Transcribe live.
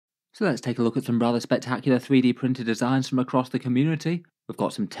So let's take a look at some rather spectacular 3D printed designs from across the community. We've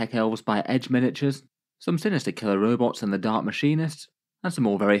got some Tech Elves by Edge Miniatures, some sinister killer robots and the Dark Machinists, and some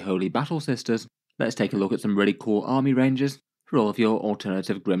more very holy battle sisters. Let's take a look at some really cool army ranges for all of your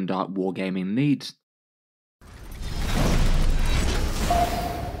alternative Grimdark wargaming needs.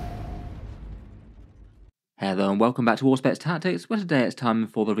 Hello and welcome back to Auspex Tactics, where today it's time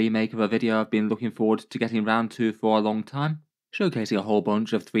for the remake of a video I've been looking forward to getting round to for a long time, showcasing a whole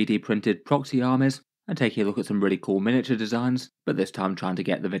bunch of 3D printed proxy armies and taking a look at some really cool miniature designs, but this time trying to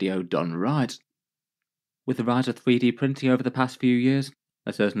get the video done right. With the rise of 3D printing over the past few years,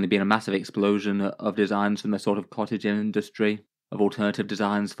 there's certainly been a massive explosion of designs from the sort of cottage industry, of alternative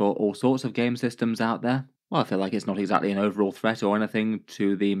designs for all sorts of game systems out there. Well, I feel like it's not exactly an overall threat or anything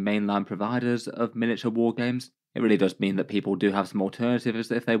to the mainline providers of miniature war games. It really does mean that people do have some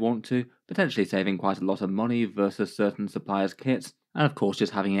alternatives if they want to, potentially saving quite a lot of money versus certain suppliers' kits, and of course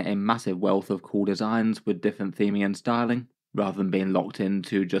just having a massive wealth of cool designs with different theming and styling, rather than being locked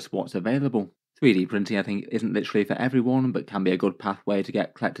into just what's available. 3D printing I think isn't literally for everyone, but can be a good pathway to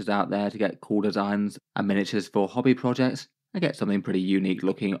get collectors out there to get cool designs and miniatures for hobby projects, and get something pretty unique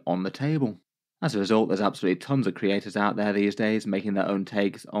looking on the table. As a result, there's absolutely tons of creators out there these days making their own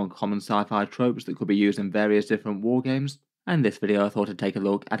takes on common sci-fi tropes that could be used in various different wargames, and in this video I thought I'd take a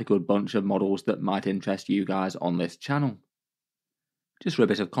look at a good bunch of models that might interest you guys on this channel. Just for a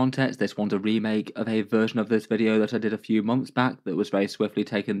bit of context, this one's a remake of a version of this video that I did a few months back that was very swiftly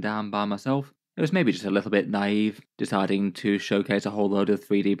taken down by myself. It was maybe just a little bit naive, deciding to showcase a whole load of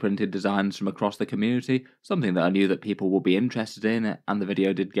 3D printed designs from across the community, something that I knew that people would be interested in, and the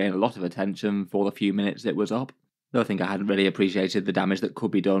video did gain a lot of attention for the few minutes it was up. Though I think I hadn't really appreciated the damage that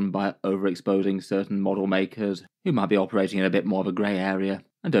could be done by overexposing certain model makers who might be operating in a bit more of a grey area,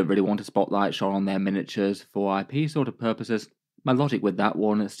 and don't really want a spotlight shone on their miniatures for IP sort of purposes. My logic with that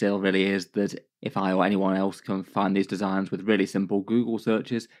one still really is that if I or anyone else can find these designs with really simple Google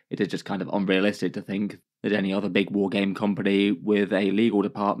searches, it is just kind of unrealistic to think that any other big wargame company with a legal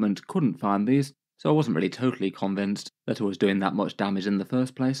department couldn't find these, so I wasn't really totally convinced that it was doing that much damage in the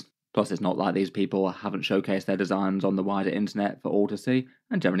first place. Plus it's not like these people haven't showcased their designs on the wider internet for all to see,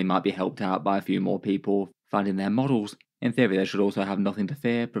 and generally might be helped out by a few more people finding their models. In theory they should also have nothing to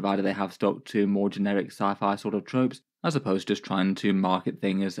fear, provided they have stuck to more generic sci-fi sort of tropes, as opposed to just trying to market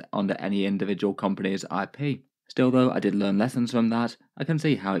things under any individual company's IP. Still though, I did learn lessons from that. I can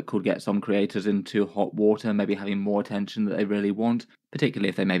see how it could get some creators into hot water, maybe having more attention that they really want, particularly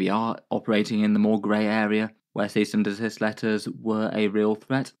if they maybe are operating in the more grey area, where cease and desist letters were a real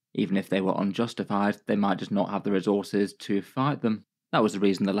threat. Even if they were unjustified, they might just not have the resources to fight them. That was the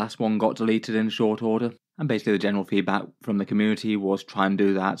reason the last one got deleted in short order, and basically the general feedback from the community was try and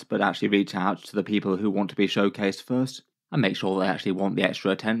do that, but actually reach out to the people who want to be showcased first, and make sure they actually want the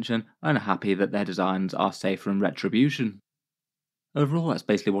extra attention and are happy that their designs are safe from retribution. Overall, that's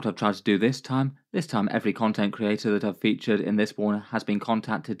basically what I've tried to do this time. This time every content creator that I've featured in this one has been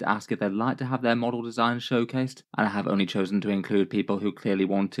contacted to ask if they'd like to have their model designs showcased, and I have only chosen to include people who clearly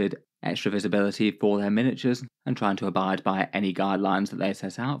wanted extra visibility for their miniatures, and trying to abide by any guidelines that they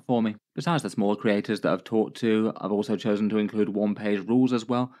set out for me. Besides the smaller creators that I've talked to, I've also chosen to include one-page rules as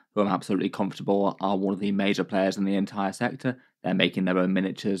well, who I'm absolutely comfortable are one of the major players in the entire sector. They're making their own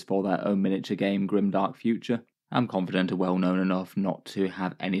miniatures for their own miniature game Grimdark Future. I'm confident and well known enough not to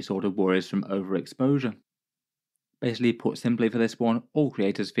have any sort of worries from overexposure. Basically put simply for this one, all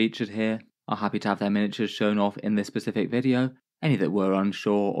creators featured here are happy to have their miniatures shown off in this specific video. Any that were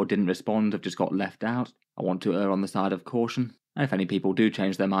unsure or didn't respond have just got left out. I want to err on the side of caution, and if any people do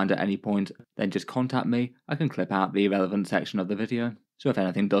change their mind at any point, then just contact me. I can clip out the relevant section of the video, so if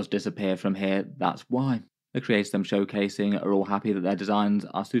anything does disappear from here, that's why. The creators I'm showcasing are all happy that their designs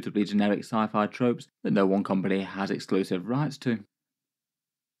are suitably generic sci-fi tropes that no one company has exclusive rights to.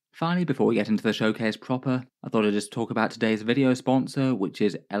 Finally, before we get into the showcase proper, I thought I'd just talk about today's video sponsor, which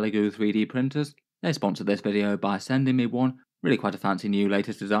is Elegoo 3D printers. They sponsored this video by sending me one. Really quite a fancy new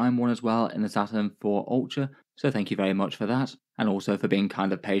latest design one as well in the Saturn IV Ultra, so thank you very much for that, and also for being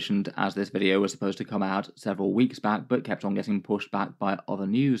kind of patient as this video was supposed to come out several weeks back but kept on getting pushed back by other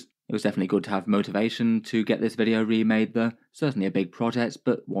news. It was definitely good to have motivation to get this video remade though, certainly a big project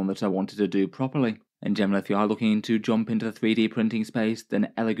but one that I wanted to do properly. In general, if you are looking to jump into the 3D printing space,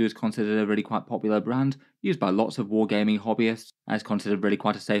 then Elegoo is considered a really quite popular brand, used by lots of wargaming hobbyists, and it's considered really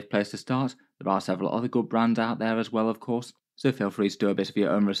quite a safe place to start. There are several other good brands out there as well of course, so feel free to do a bit of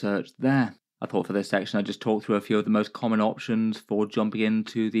your own research there. I thought for this section I'd just talk through a few of the most common options for jumping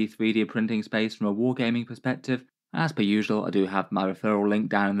into the 3D printing space from a wargaming perspective, and as per usual I do have my referral link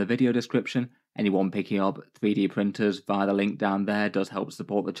down in the video description, anyone picking up 3D printers via the link down there does help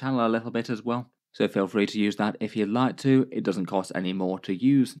support the channel a little bit as well, so feel free to use that if you'd like to. It doesn't cost any more to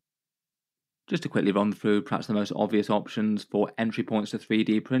use. Just to quickly run through perhaps the most obvious options for entry points to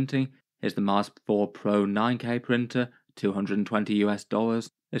 3D printing, here's the Mars 4 Pro 9K printer, $220 US.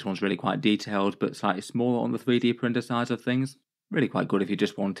 This one's really quite detailed but slightly smaller on the 3D printer side of things. Really quite good if you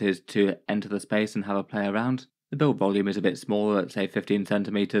just wanted to enter the space and have a play around. The build volume is a bit smaller at say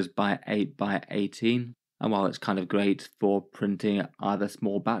 15cm by 8 by 18, and while it's kind of great for printing either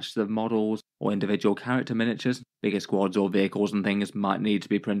small batches of models or individual character miniatures, bigger squads or vehicles and things might need to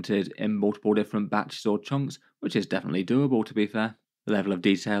be printed in multiple different batches or chunks, which is definitely doable to be fair. The level of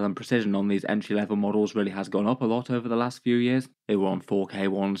detail and precision on these entry level models really has gone up a lot over the last few years. They were on 4K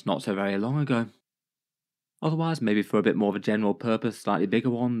ones not so very long ago. Otherwise, maybe for a bit more of a general purpose, slightly bigger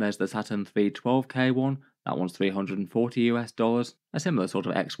one, there's the Saturn 3 12K one. That one's $340 US. A similar sort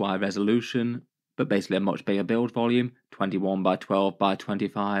of XY resolution, but basically a much bigger build volume. 21 by 12 by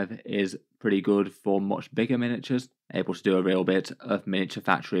 25 is pretty good for much bigger miniatures, able to do a real bit of miniature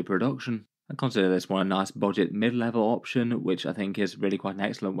factory production. I consider this one a nice budget mid-level option, which I think is really quite an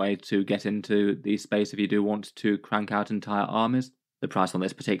excellent way to get into the space if you do want to crank out entire armies. The price on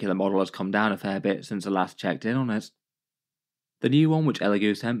this particular model has come down a fair bit since I last checked in on it. The new one which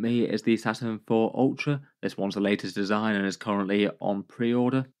Elegoo sent me is the Saturn 4 Ultra. This one's the latest design and is currently on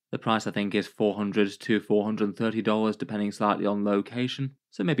pre-order. The price I think is $400 to $430 depending slightly on location,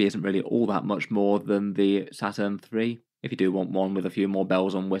 so maybe isn't really all that much more than the Saturn 3 if you do want one with a few more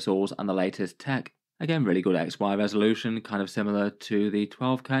bells and whistles and the latest tech. Again, really good XY resolution, kind of similar to the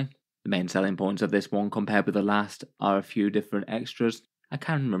 12K. The main selling points of this one compared with the last are a few different extras, a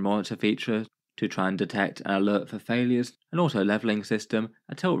camera monitor feature to try and detect and alert for failures, an auto leveling system,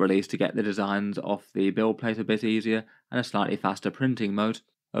 a tilt release to get the designs off the build plate a bit easier, and a slightly faster printing mode.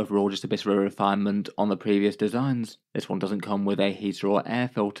 Overall just a bit of a refinement on the previous designs. This one doesn't come with a heater or air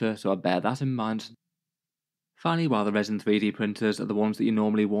filter, so I bear that in mind. Finally, while the resin 3D printers are the ones that you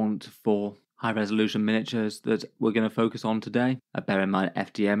normally want for high resolution miniatures that we're going to focus on today, bear in mind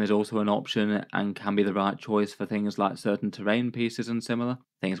FDM is also an option and can be the right choice for things like certain terrain pieces and similar,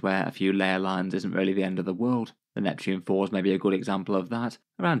 things where a few layer lines isn't really the end of the world. The Neptune 4s may be a good example of that,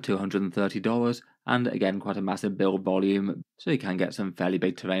 around $230, and again quite a massive build volume, so you can get some fairly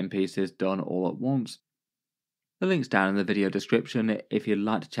big terrain pieces done all at once. The link's down in the video description if you'd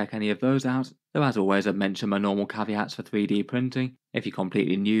like to check any of those out, though as always I've mentioned my normal caveats for 3D printing. If you're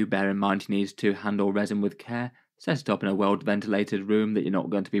completely new, bear in mind you need to handle resin with care, set it up in a well ventilated room that you're not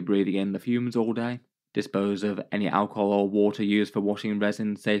going to be breathing in the fumes all day, dispose of any alcohol or water used for washing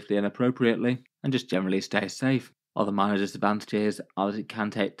resin safely and appropriately, and just generally stay safe. Other minor disadvantages are that it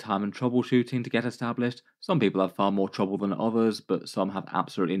can take time and troubleshooting to get established. Some people have far more trouble than others, but some have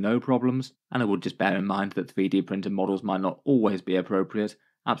absolutely no problems, and I would just bear in mind that 3D printed models might not always be appropriate.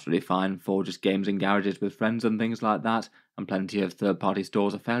 Absolutely fine for just games in garages with friends and things like that, and plenty of third-party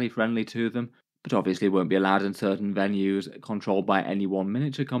stores are fairly friendly to them, but obviously won't be allowed in certain venues controlled by any one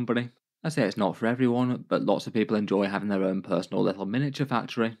miniature company. I say it's not for everyone, but lots of people enjoy having their own personal little miniature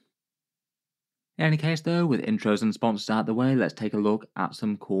factory. In any case though, with intros and sponsors out the way, let's take a look at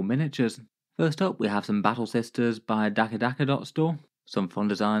some cool miniatures. First up, we have some Battle Sisters by Dakadaka.store, some fun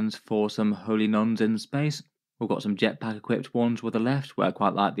designs for some holy nuns in space. We've got some jetpack equipped ones with the left, where I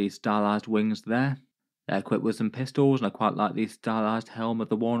quite like these stylized wings there. They're equipped with some pistols, and I quite like the stylized helm of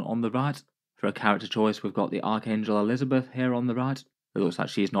the one on the right. For a character choice, we've got the Archangel Elizabeth here on the right. It looks like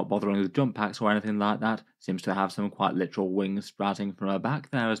she's not bothering with jump packs or anything like that, seems to have some quite literal wings sprouting from her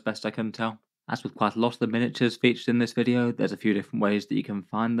back there as best I can tell. As with quite a lot of the miniatures featured in this video, there's a few different ways that you can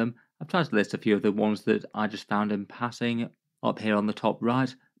find them. I've tried to list a few of the ones that I just found in passing up here on the top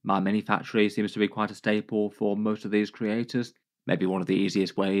right. My Mini Factory seems to be quite a staple for most of these creators. Maybe one of the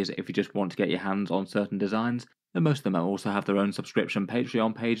easiest ways if you just want to get your hands on certain designs, and most of them also have their own subscription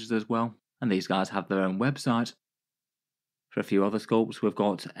Patreon pages as well, and these guys have their own website. For a few other sculpts, we've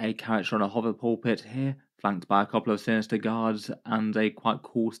got a character on a hover pulpit here, flanked by a couple of sinister guards and a quite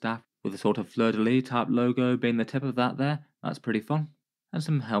cool staff with a sort of fleur-de-lis type logo being the tip of that there. That's pretty fun. And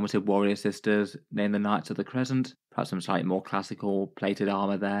some helmeted warrior sisters named the Knights of the Crescent, perhaps some slightly more classical plated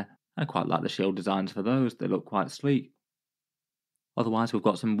armour there. I quite like the shield designs for those, they look quite sleek. Otherwise we've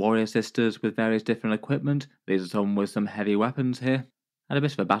got some warrior sisters with various different equipment. These are some with some heavy weapons here. And a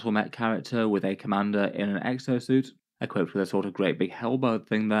bit of a battle mech character with a commander in an exosuit, equipped with a sort of great big hellbow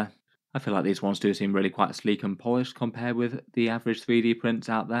thing there. I feel like these ones do seem really quite sleek and polished compared with the average 3D prints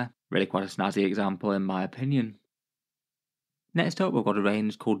out there. Really quite a snazzy example in my opinion. Next up we've got a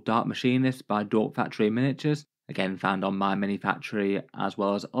range called Dark Machinists by Dwarf Miniatures, again found on My Mini Factory as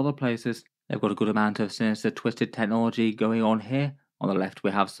well as other places. They've got a good amount of sinister twisted technology going on here. On the left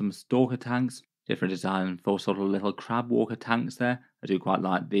we have some stalker tanks, different design for sort of little crab walker tanks there. I do quite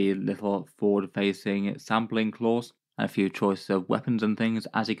like the little forward facing sampling claws, and a few choices of weapons and things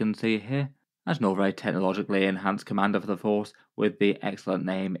as you can see here. That's an all very technologically enhanced commander for the force with the excellent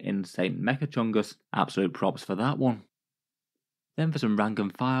name Insane Mechachungus. Absolute props for that one. Then for some rank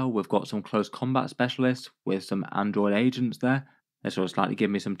and file, we've got some close combat specialists with some android agents there. They sort of slightly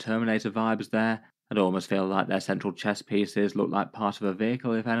give me some Terminator vibes there. I'd almost feel like their central chest pieces look like part of a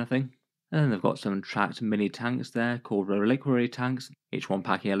vehicle if anything. And then they've got some tracked mini tanks there called reliquary tanks, each one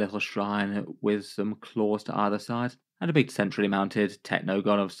packing a little shrine with some claws to either side, and a big centrally mounted techno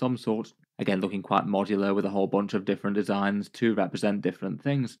gun of some sort. Again, looking quite modular with a whole bunch of different designs to represent different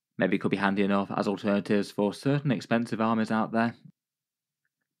things. Maybe could be handy enough as alternatives for certain expensive armies out there.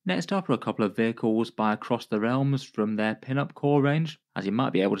 Next up are a couple of vehicles by Across the Realms from their Pinup Corps range. As you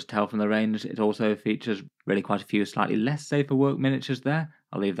might be able to tell from the range, it also features really quite a few slightly less safer work miniatures there.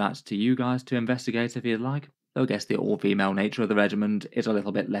 I'll leave that to you guys to investigate if you'd like, though I guess the all-female nature of the regiment is a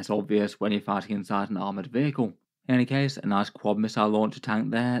little bit less obvious when you're fighting inside an armoured vehicle. In any case, a nice quad missile launcher tank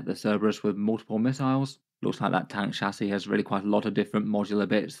there, the Cerberus with multiple missiles. Looks like that tank chassis has really quite a lot of different modular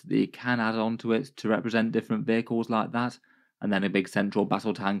bits that you can add onto it to represent different vehicles like that. And then a big central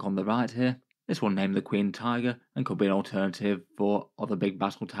battle tank on the right here. This one named the Queen Tiger and could be an alternative for other big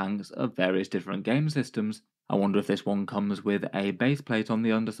battle tanks of various different game systems. I wonder if this one comes with a base plate on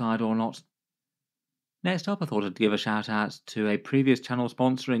the underside or not. Next up, I thought I'd give a shout out to a previous channel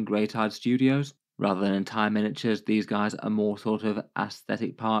sponsor in Grey Tide Studios. Rather than entire miniatures, these guys are more sort of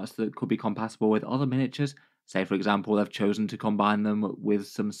aesthetic parts that could be compatible with other miniatures. Say, for example, they've chosen to combine them with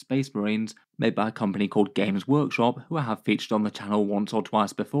some Space Marines made by a company called Games Workshop, who I have featured on the channel once or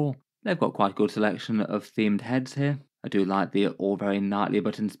twice before. They've got quite a good selection of themed heads here. I do like the all very knightly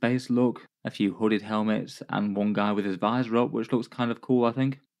but in space look, a few hooded helmets, and one guy with his visor up, which looks kind of cool, I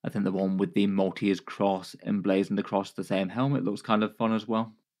think. I think the one with the Maltese cross emblazoned across the same helmet looks kind of fun as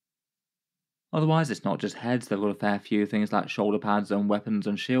well. Otherwise, it's not just heads, they've got a fair few things like shoulder pads and weapons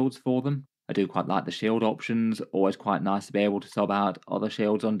and shields for them. I do quite like the shield options, always quite nice to be able to sub out other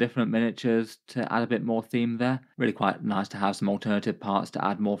shields on different miniatures to add a bit more theme there. Really quite nice to have some alternative parts to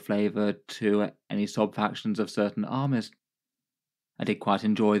add more flavour to any sub-factions of certain armies. I did quite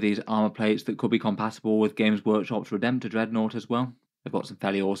enjoy these armour plates that could be compatible with Games Workshop's Redemptor Dreadnought as well. They've got some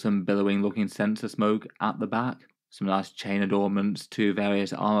fairly awesome billowing looking sensor smoke at the back, some nice chain adornments to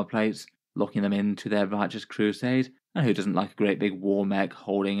various armour plates, locking them into their righteous crusade, and who doesn't like a great big war mech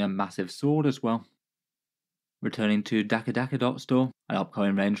holding a massive sword as well. Returning to Daka Daka Dot Store, an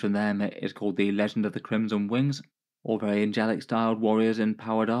upcoming range from them is called the Legend of the Crimson Wings, all very angelic styled warriors in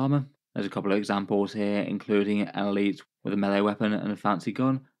powered armour. There's a couple of examples here, including an elite with a melee weapon and a fancy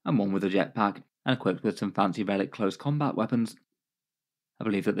gun, and one with a jetpack, and equipped with some fancy relic close combat weapons. I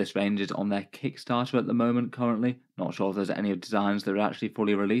believe that this range is on their Kickstarter at the moment currently, not sure if there's any designs that are actually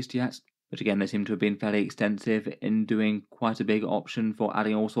fully released yet. But again, they seem to have been fairly extensive in doing quite a big option for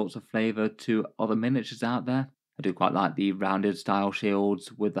adding all sorts of flavour to other miniatures out there. I do quite like the rounded style shields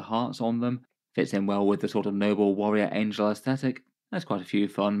with the hearts on them. Fits in well with the sort of noble warrior angel aesthetic. There's quite a few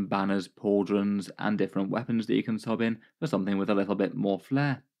fun banners, pauldrons, and different weapons that you can sub in for something with a little bit more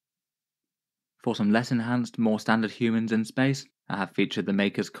flair. For some less enhanced, more standard humans in space, I have featured the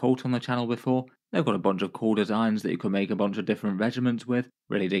Maker's Cult on the channel before. They've got a bunch of cool designs that you could make a bunch of different regiments with,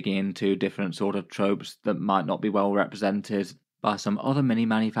 really digging into different sort of tropes that might not be well represented by some other mini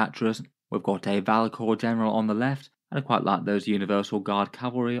manufacturers. We've got a Valacor General on the left, and I quite like those Universal Guard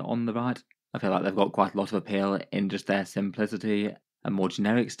Cavalry on the right. I feel like they've got quite a lot of appeal in just their simplicity and more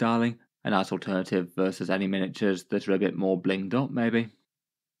generic styling, a nice alternative versus any miniatures that are a bit more blinged up maybe.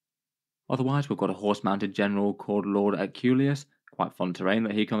 Otherwise, we've got a horse-mounted general called Lord Aculeus, quite fun terrain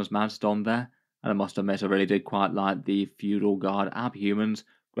that he comes mounted on there, and I must admit I really did quite like the feudal guard abhumans,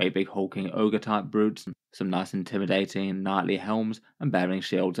 great big hulking ogre type brutes, some nice intimidating knightly helms, and bearing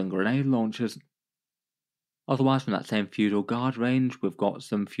shields and grenade launchers. Otherwise, from that same feudal guard range, we've got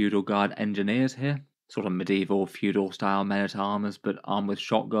some feudal guard engineers here, sort of medieval feudal style men-at-arms but armed with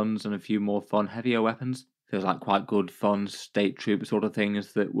shotguns and a few more fun heavier weapons. Feels like quite good, fun, state troop sort of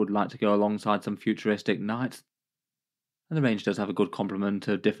things that would like to go alongside some futuristic knights. And the range does have a good complement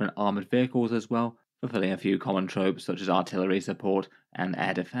of different armoured vehicles as well, fulfilling a few common tropes such as artillery support and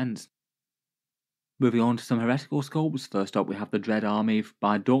air defence. Moving on to some heretical sculpts, first up we have the Dread Army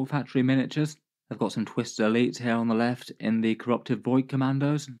by Dork Factory Miniatures. They've got some twisted elites here on the left in the Corruptive Void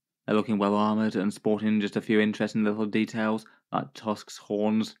Commandos. They're looking well armoured and sporting just a few interesting little details like tusks,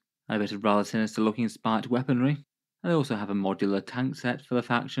 horns, and a bit of rather sinister looking spiked weaponry. And they also have a modular tank set for the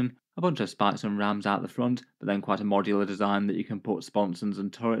faction, A bunch of spikes and rams out the front, but then quite a modular design that you can put sponsons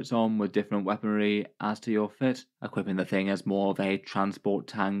and turrets on with different weaponry as to your fit, equipping the thing as more of a transport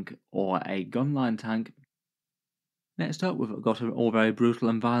tank or a gunline tank. Next up, we've got an all very brutal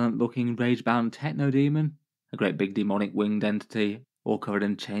and violent looking rage-bound techno demon, a great big demonic winged entity, all covered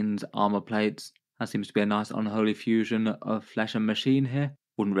in chains, armor plates. That seems to be a nice unholy fusion of flesh and machine here.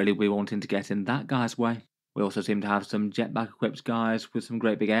 Wouldn't really be wanting to get in that guy's way. We also seem to have some jetpack equipped guys with some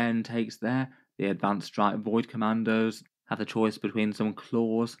great big air intakes there. The advanced strike void commandos have the choice between some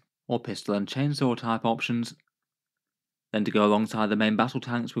claws or pistol and chainsaw type options. Then to go alongside the main battle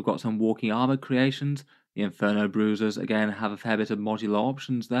tanks, we've got some walking armor creations. The Inferno Bruisers again have a fair bit of modular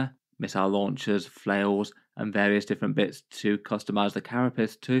options there. Missile launchers, flails, and various different bits to customize the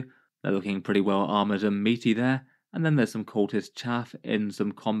carapace to. They're looking pretty well armored and meaty there. And then there's some cultist chaff in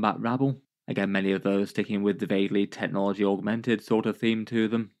some combat rabble. Again, many of those sticking with the vaguely technology augmented sort of theme to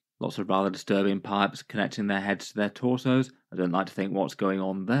them. Lots of rather disturbing pipes connecting their heads to their torsos. I don't like to think what's going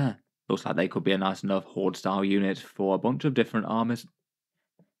on there. Looks like they could be a nice enough horde-style unit for a bunch of different armies.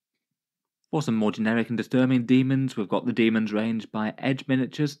 For some more generic and disturbing demons, we've got the Demons range by Edge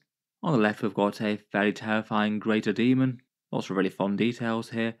Miniatures. On the left, we've got a very terrifying Greater Demon. Lots of really fun details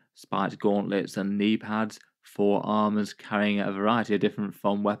here. Spiked gauntlets and knee pads, 4 armors carrying a variety of different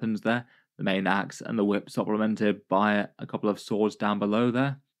fun weapons there. The main axe and the whip supplemented by a couple of swords down below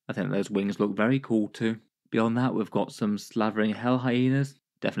there. I think those wings look very cool too. Beyond that, we've got some slavering hell hyenas.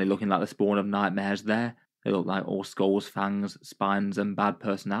 Definitely looking like the spawn of nightmares there. They look like all skulls, fangs, spines, and bad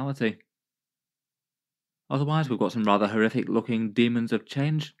personality. Otherwise, we've got some rather horrific looking demons of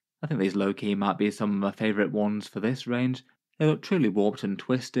change. I think these low-key might be some of my favourite ones for this range. They look truly warped and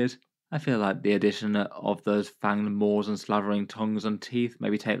twisted. I feel like the addition of those fanged maws and slavering tongues and teeth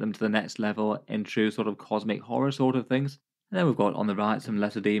maybe take them to the next level in true sort of cosmic horror sort of things. And then we've got on the right some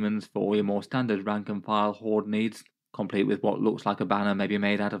lesser demons for all your more standard rank and file horde needs, complete with what looks like a banner maybe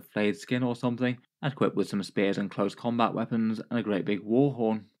made out of flayed skin or something, and equipped with some spears and close combat weapons and a great big war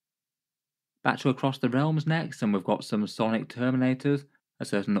horn. Back to Across the Realms next, and we've got some Sonic Terminators, a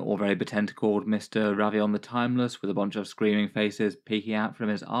certain all very betentacled Mr. Ravion the Timeless with a bunch of screaming faces peeking out from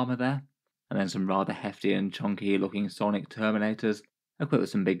his armour there, and then some rather hefty and chunky looking Sonic Terminators, equipped with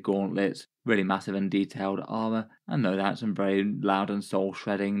some big gauntlets, really massive and detailed armour, and no doubt some very loud and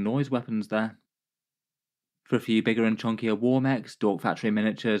soul-shredding noise weapons there. For a few bigger and chunkier war mechs, Dork Factory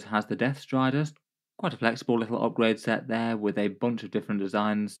Miniatures has the Deathstriders. Quite a flexible little upgrade set there with a bunch of different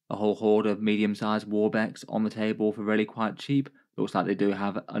designs, a whole horde of medium-sized war mechs on the table for really quite cheap. Looks like they do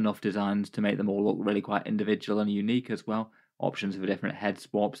have enough designs to make them all look really quite individual and unique as well. Options for different head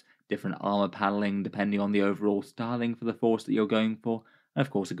swaps, different armor paneling depending on the overall styling for the force that you're going for, and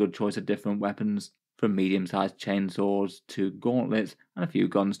of course a good choice of different weapons, from medium-sized chainsaws to gauntlets and a few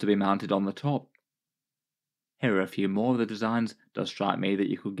guns to be mounted on the top. Here are a few more of the designs. It does strike me that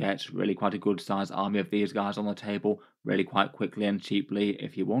you could get really quite a good sized army of these guys on the table really quite quickly and cheaply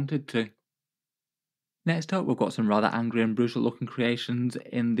if you wanted to. Next up, we've got some rather angry and brutal looking creations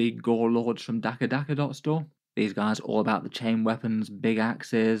in the Gorelords from Store. These guys all about the chain weapons, big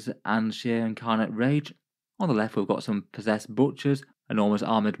axes, and sheer incarnate rage. On the left, we've got some possessed butchers, enormous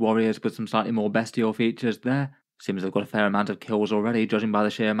armoured warriors with some slightly more bestial features there. Seems they've got a fair amount of kills already, judging by the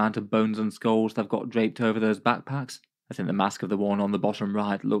sheer amount of bones and skulls they've got draped over those backpacks. I think the mask of the one on the bottom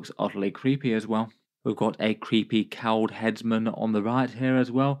right looks utterly creepy as well. We've got a creepy cowled headsman on the right here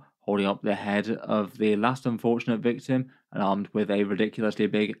as well, holding up the head of the last unfortunate victim and armed with a ridiculously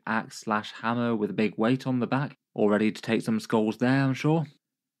big axe/hammer with a big weight on the back, all ready to take some skulls there, I'm sure.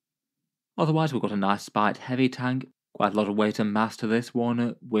 Otherwise, we've got a nice spiked heavy tank, quite a lot of weight and mass to this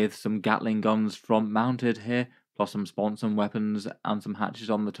one, with some Gatling guns front mounted here, plus some sponson weapons and some hatches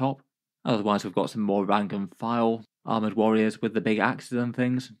on the top. Otherwise, we've got some more rank and file armoured warriors with the big axes and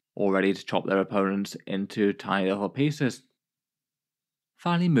things, all ready to chop their opponents into tiny little pieces.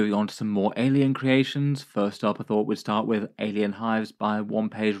 Finally, moving on to some more alien creations. First up, I thought we'd start with Alien Hives by One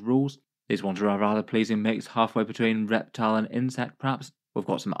Page Rules. These ones are a rather pleasing mix, halfway between reptile and insect perhaps. We've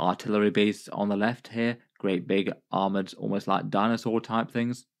got some artillery beasts on the left here, great big armoured, almost like dinosaur type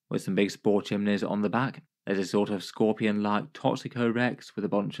things, with some big spore chimneys on the back. There's a sort of scorpion-like Toxico Rex with a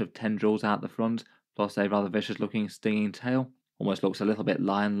bunch of tendrils out the front, plus a rather vicious looking stinging tail. Almost looks a little bit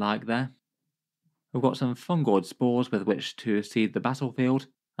lion-like there. We've got some fungoid spores with which to seed the battlefield,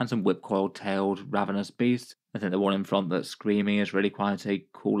 and some whipcoil-tailed ravenous beasts. I think the one in front that's screaming is really quite a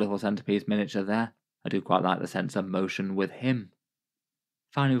cool little centerpiece miniature there. I do quite like the sense of motion with him.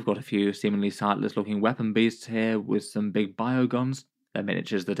 Finally, we've got a few seemingly sightless looking weapon beasts here with some big bioguns. They're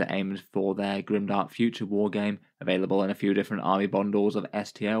miniatures that are aimed for their Grimdark Future Wargame, available in a few different army bundles of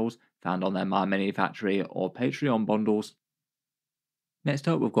STLs found on their My Mini Factory or Patreon bundles. Next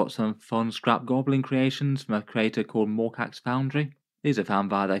up, we've got some fun scrap goblin creations from a creator called Morkak's Foundry. These are found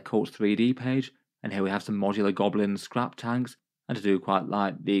via their Cults 3D page, and here we have some modular goblin scrap tanks, and to do quite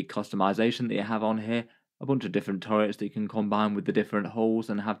like the customization that you have on here, a bunch of different turrets that you can combine with the different holes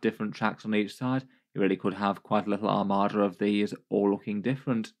and have different tracks on each side. You really could have quite a little armada of these, all looking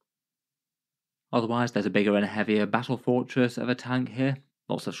different. Otherwise, there's a bigger and heavier battle fortress of a tank here.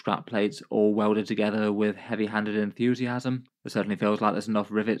 Lots of scrap plates all welded together with heavy-handed enthusiasm. It certainly feels like there's enough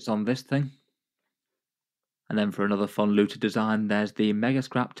rivets on this thing. And then for another fun looted design, there's the Mega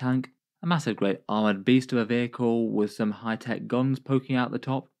Scrap Tank, a massive great armoured beast of a vehicle with some high-tech guns poking out the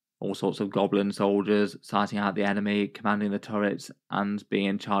top. All sorts of goblin soldiers sighting out the enemy, commanding the turrets, and being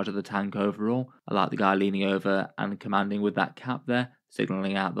in charge of the tank overall. I like the guy leaning over and commanding with that cap there,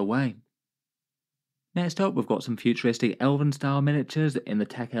 signalling out the way. Next up, we've got some futuristic elven-style miniatures in the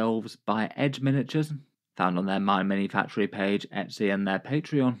Tech Elves by Edge Miniatures, found on their My Mini Factory page, Etsy, and their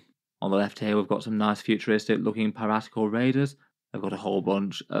Patreon. On the left here, we've got some nice futuristic-looking piratical raiders. They've got a whole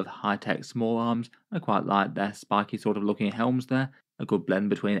bunch of high-tech small arms. I quite like their spiky sort of looking helms there. A good blend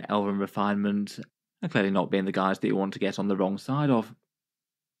between elven refinement and clearly not being the guys that you want to get on the wrong side of.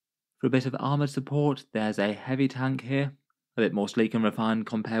 For a bit of armoured support, there's a heavy tank here. A bit more sleek and refined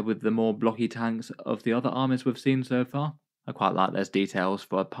compared with the more blocky tanks of the other armies we've seen so far. I quite like there's details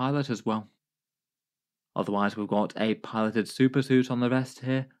for a pilot as well. Otherwise, we've got a piloted supersuit on the rest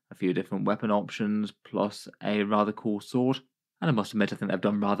here, a few different weapon options, plus a rather cool sword. And I must admit, I think they've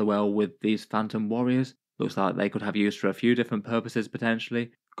done rather well with these Phantom Warriors. Looks like they could have use for a few different purposes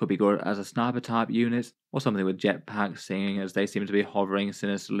potentially. Could be good as a sniper type unit, or something with jetpacks, seeing as they seem to be hovering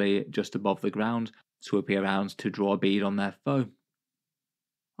sinisterly just above the ground, swooping around to draw a bead on their foe.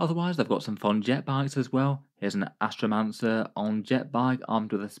 Otherwise, they've got some fun jet bikes as well. Here's an Astromancer on jet bike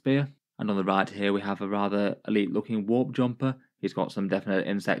armed with a spear. And on the right here we have a rather elite looking warp jumper. He's got some definite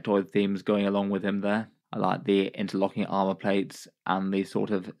insectoid themes going along with him there. I like the interlocking armor plates and the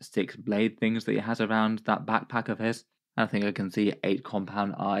sort of 6 blade things that he has around that backpack of his. I think I can see 8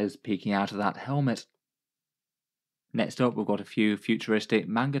 compound eyes peeking out of that helmet. Next up, we've got a few futuristic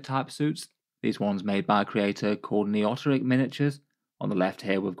manga type suits. These ones made by a creator called Neoteric Miniatures. On the left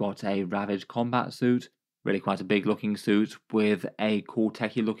here we've got a Ravage combat suit, really quite a big looking suit with a cool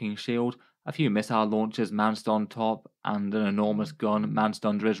techie looking shield, a few missile launchers mounted on top, and an enormous gun mounted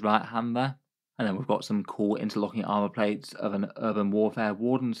under his right hand there. And then we've got some cool interlocking armor plates of an Urban Warfare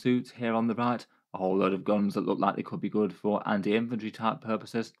Warden suit here on the right, a whole load of guns that look like they could be good for anti-infantry type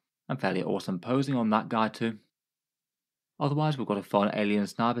purposes, and fairly awesome posing on that guy too. Otherwise, we've got a fun alien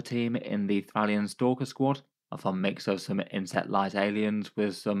sniper team in the Thralian Stalker Squad, a fun mix of some insect-light aliens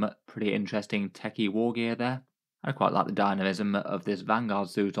with some pretty interesting techie war gear there. I quite like the dynamism of this Vanguard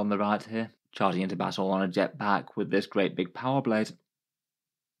suit on the right here, charging into battle on a jetpack with this great big power blade.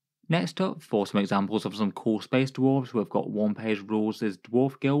 Next up, for some examples of some cool space dwarves, we've got one-page rules as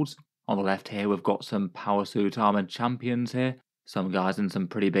Dwarf Guilds. On the left here, we've got some power suit armored champions here, some guys in some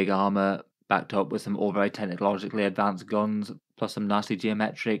pretty big armor, backed up with some all very technologically advanced guns, plus some nicely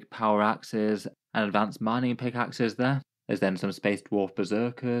geometric power axes and advanced mining pickaxes there. There's then some space dwarf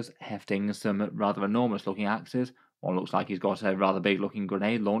berserkers, hefting some rather enormous looking axes. One looks like he's got a rather big looking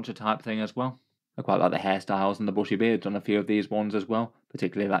grenade launcher type thing as well. I quite like the hairstyles and the bushy beards on a few of these ones as well,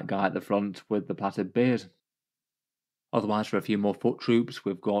 particularly that guy at the front with the plaited beard. Otherwise, for a few more foot troops,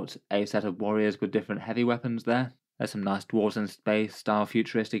 we've got a set of warriors with different heavy weapons there. There's some nice dwarves in space style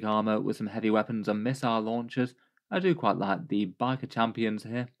futuristic armor with some heavy weapons and missile launchers. I do quite like the biker champions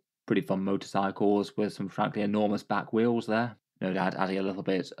here. Pretty fun motorcycles with some frankly enormous back wheels there. No doubt adding a little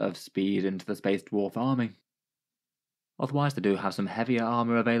bit of speed into the space dwarf army. Otherwise, they do have some heavier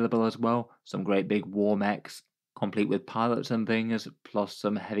armor available as well. Some great big war mechs, complete with pilots and things, plus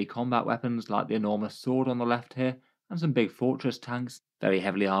some heavy combat weapons like the enormous sword on the left here, and some big fortress tanks, very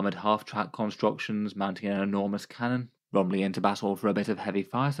heavily armoured half-track constructions mounting an enormous cannon, rumbling into battle for a bit of heavy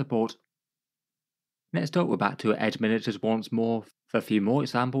fire support. Next up, we're back to Edge Miniatures once more for a few more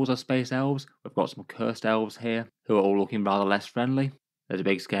examples of space elves. We've got some cursed elves here, who are all looking rather less friendly. There's a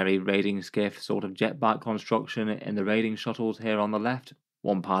big scary raiding skiff sort of jet bike construction in the raiding shuttles here on the left,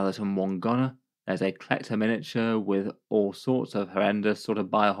 one pilot and one gunner. There's a collector miniature with all sorts of horrendous sort of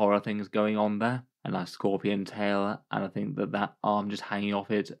biohorror things going on there. A nice scorpion tail, and I think that arm just hanging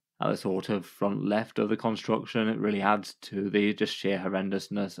off it at the sort of front left of the construction, it really adds to the just sheer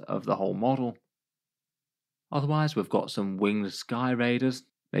horrendousness of the whole model. Otherwise, we've got some winged sky raiders.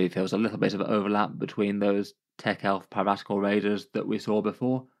 Maybe feels a little bit of overlap between those Tech Elf piratical raiders that we saw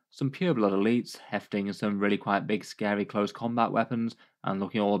before, some pure blood elites hefting some really quite big scary close combat weapons and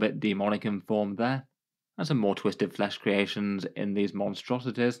looking all a bit demonic in form there, and some more twisted flesh creations in these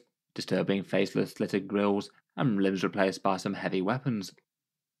monstrosities, disturbing faceless slitted grills and limbs replaced by some heavy weapons.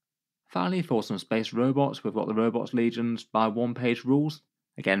 Finally, for some space robots, we've got the Robots Legions by one-page rules,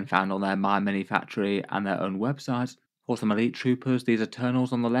 again found on their My Mini Factory and their own website. For some elite troopers, these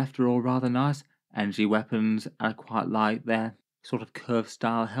Eternals on the left are all rather nice, energy weapons, and I quite like their sort of curved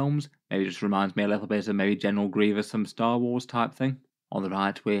style helms. Maybe just reminds me a little bit of maybe General Grievous from Star Wars type thing. On the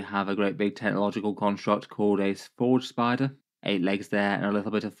right, we have a great big technological construct called a Forge Spider. 8 legs there and a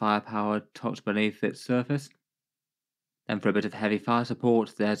little bit of firepower tucked beneath its surface. Then for a bit of heavy fire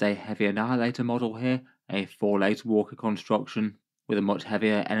support, there's a heavy Annihilator model here, a 4-legged walker construction with a much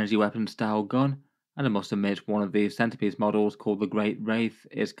heavier energy weapon style gun, and I must admit one of these centerpiece models called the Great Wraith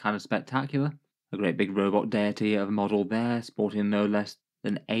is kind of spectacular. A great big robot deity of a model there, sporting no less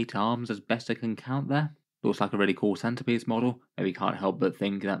than 8 arms as best I can count there. Looks like a really cool centerpiece model. Maybe can't help but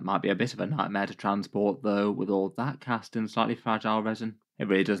think that might be a bit of a nightmare to transport though, with all that cast in slightly fragile resin. It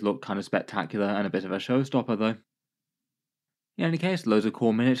really does look kind of spectacular and a bit of a showstopper though. In any case, loads of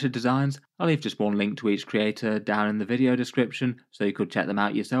cool miniature designs. I'll leave just one link to each creator down in the video description so you could check them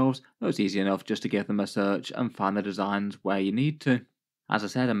out yourselves, though it's easy enough just to give them a search and find the designs where you need to. As I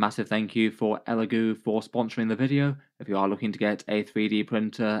said, a massive thank you for Elegoo for sponsoring the video. If you are looking to get a 3D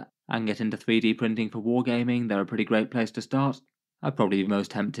printer and get into 3D printing for wargaming, they're a pretty great place to start. I'd probably be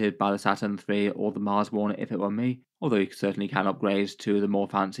most tempted by the Saturn III or the Mars one if it were me, although you certainly can upgrade to the more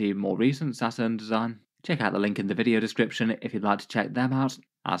fancy, more recent Saturn design. Check out the link in the video description if you'd like to check them out.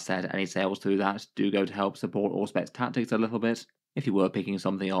 As said, any sales through that do go to help support Auspex Tactics a little bit, if you were picking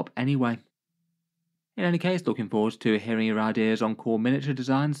something up anyway. In any case, looking forward to hearing your ideas on cool miniature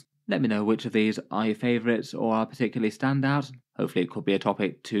designs. Let me know which of these are your favourites or are particularly standout. Hopefully it could be a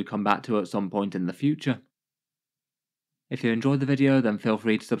topic to come back to at some point in the future. If you enjoyed the video, then feel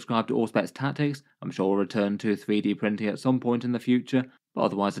free to subscribe to Auspex Tactics. I'm sure we'll return to 3D printing at some point in the future, but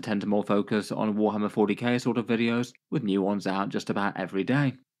otherwise I tend to more focus on Warhammer 40k sort of videos, with new ones out just about every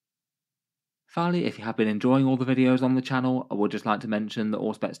day. Finally, if you have been enjoying all the videos on the channel, I would just like to mention that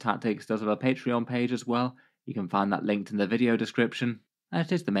Auspex Tactics does have a Patreon page as well. You can find that linked in the video description, and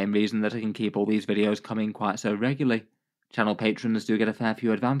it is the main reason that I can keep all these videos coming quite so regularly. Channel patrons do get a fair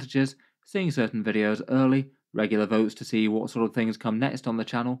few advantages, seeing certain videos early, regular votes to see what sort of things come next on the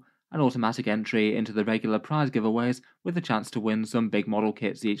channel, and automatic entry into the regular prize giveaways with the chance to win some big model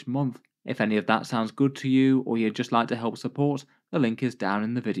kits each month. If any of that sounds good to you or you'd just like to help support, the link is down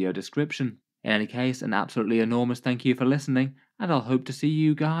in the video description. In any case, an absolutely enormous thank you for listening, and I'll hope to see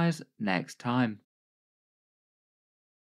you guys next time.